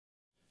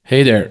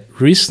Hey there,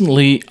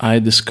 recently I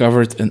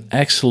discovered an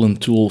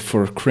excellent tool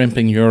for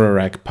crimping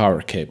eurorack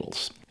power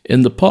cables.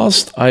 In the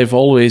past I've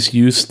always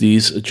used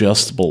these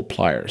adjustable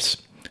pliers.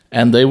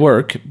 And they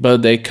work,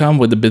 but they come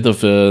with a bit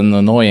of an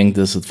annoying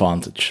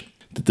disadvantage.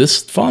 The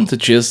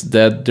disadvantage is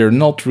that they're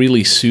not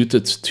really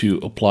suited to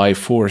apply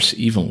force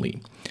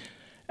evenly.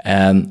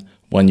 And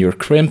when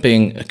you're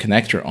crimping a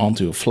connector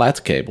onto a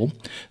flat cable,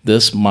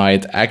 this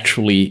might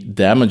actually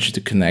damage the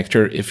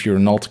connector if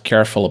you're not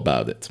careful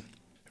about it.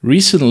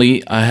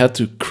 Recently, I had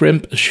to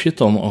crimp a shit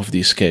ton of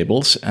these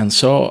cables, and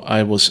so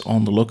I was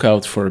on the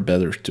lookout for a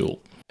better tool.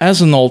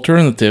 As an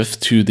alternative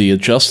to the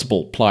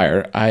adjustable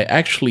plier, I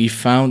actually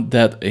found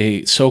that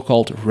a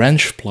so-called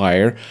wrench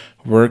plier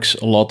works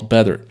a lot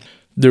better.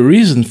 The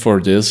reason for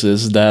this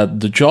is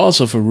that the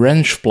jaws of a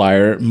wrench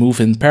plier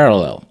move in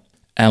parallel.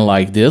 And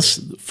like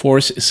this,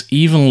 force is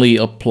evenly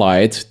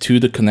applied to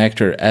the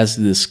connector as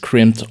it is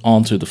crimped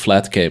onto the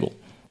flat cable.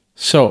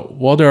 So,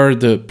 what are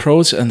the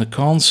pros and the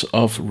cons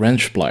of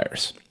wrench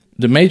pliers?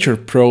 The major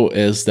pro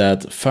is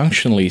that,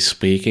 functionally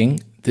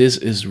speaking, this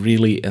is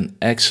really an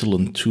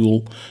excellent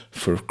tool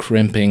for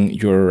crimping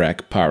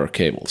eurorack power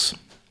cables.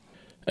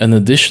 An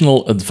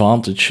additional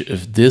advantage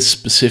of this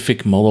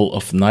specific model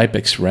of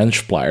Knipex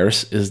wrench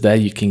pliers is that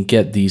you can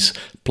get these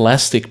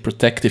plastic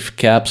protective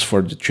caps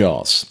for the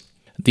jaws.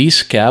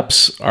 These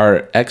caps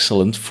are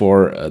excellent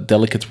for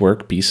delicate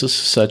workpieces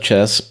such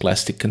as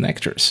plastic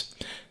connectors.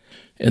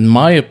 In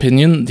my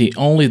opinion, the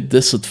only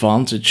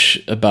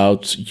disadvantage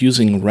about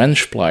using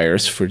wrench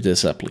pliers for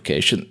this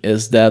application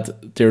is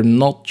that they're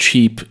not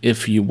cheap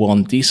if you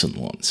want decent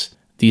ones.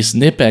 These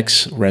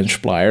Knipex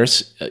wrench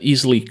pliers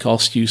easily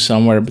cost you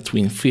somewhere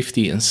between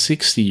 50 and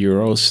 60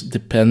 euros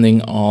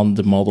depending on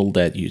the model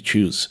that you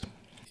choose.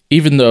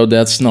 Even though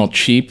that's not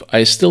cheap,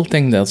 I still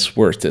think that's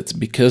worth it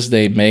because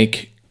they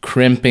make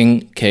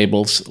crimping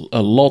cables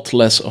a lot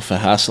less of a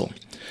hassle.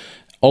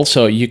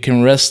 Also, you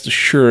can rest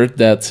assured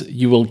that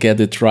you will get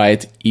it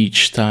right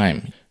each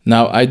time.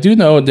 Now, I do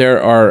know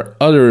there are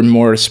other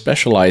more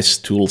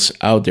specialized tools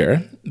out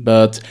there,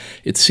 but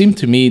it seemed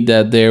to me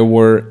that they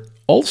were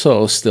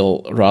also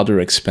still rather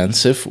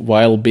expensive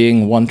while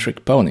being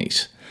one-trick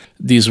ponies.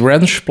 These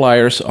wrench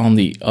pliers, on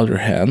the other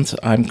hand,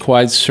 I'm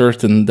quite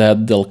certain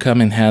that they'll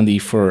come in handy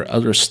for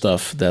other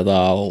stuff that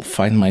I'll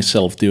find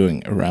myself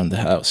doing around the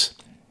house.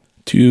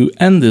 To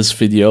end this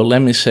video,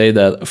 let me say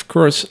that, of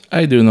course,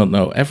 I do not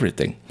know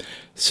everything.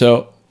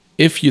 So,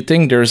 if you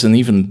think there's an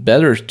even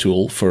better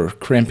tool for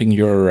crimping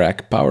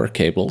eurorack power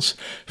cables,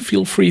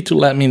 feel free to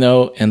let me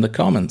know in the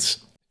comments.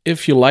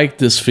 If you liked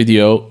this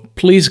video,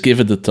 please give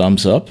it a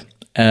thumbs up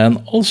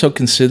and also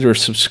consider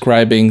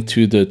subscribing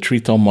to the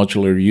Triton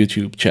Modular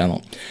YouTube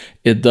channel.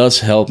 It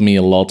does help me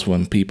a lot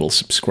when people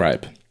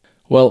subscribe.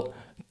 Well,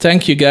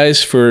 thank you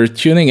guys for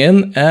tuning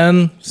in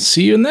and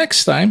see you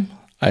next time,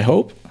 I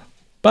hope.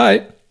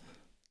 Bye!